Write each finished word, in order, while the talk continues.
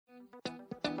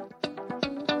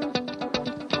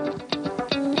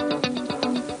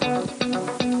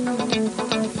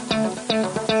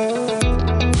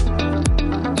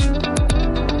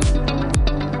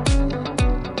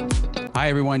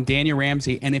everyone. Daniel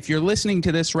Ramsey. And if you're listening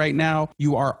to this right now,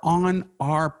 you are on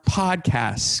our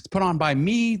podcast put on by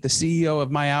me, the CEO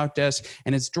of My Outdesk,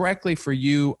 and it's directly for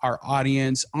you, our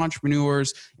audience,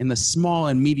 entrepreneurs in the small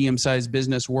and medium-sized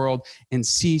business world, and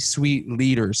C-suite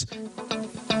leaders.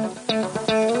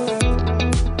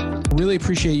 Really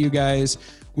appreciate you guys.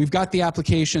 We've got the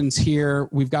applications here.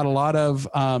 We've got a lot of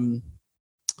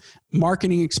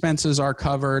marketing expenses are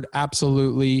covered,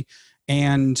 absolutely.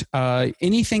 And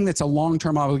anything that's a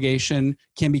long-term obligation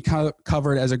can be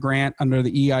covered as a grant under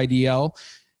the EIDL.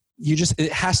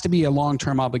 It has to be a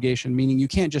long-term obligation, meaning you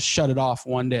can't just shut it off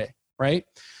one day, right?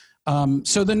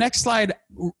 So the next slide,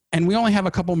 and we only have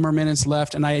a couple more minutes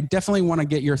left, and I definitely want to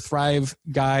get your Thrive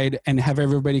guide and have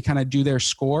everybody kind of do their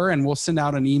score, and we'll send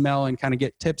out an email and kind of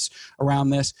get tips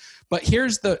around this. But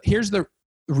here's the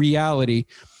reality.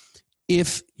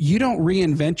 If you don't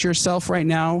reinvent yourself right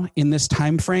now in this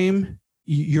time frame,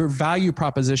 your value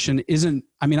proposition isn't,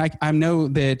 I know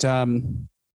that,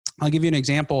 I'll give you an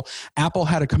example. Apple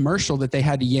had a commercial that they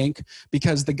had to yank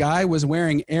because the guy was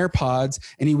wearing AirPods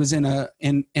and he was in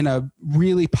a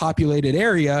really populated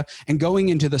area and going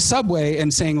into the subway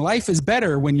and saying life is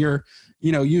better when you're,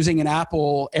 using an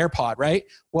Apple AirPod, right?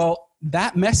 Well,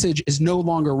 that message is no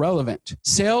longer relevant.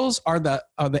 Sales are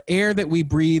the air that we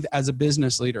breathe as a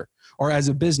business leader or as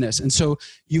a business. And so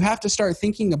you have to start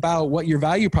thinking about what your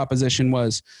value proposition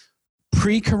was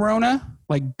pre-corona,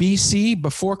 like BC,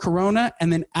 before corona,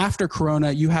 and then after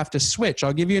corona, you have to switch.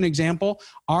 I'll give you an example.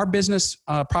 Our business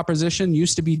proposition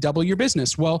used to be double your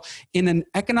business. Well, in an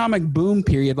economic boom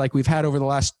period like we've had over the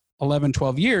last 11,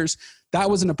 12 years, that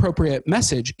was an appropriate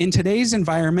message. In today's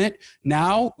environment,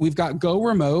 now we've got Go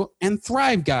Remote and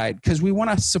Thrive Guide because we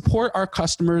want to support our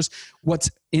customers what's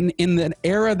in the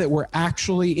era that we're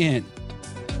actually in.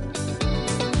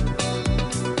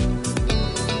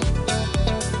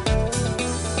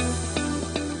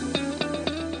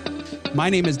 My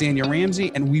name is Daniel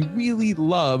Ramsey, and we really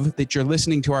love that you're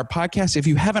listening to our podcast. If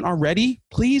you haven't already,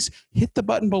 please hit the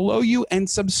button below you and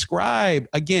subscribe.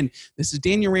 Again, this is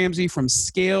Daniel Ramsey from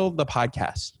Scale the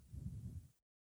Podcast.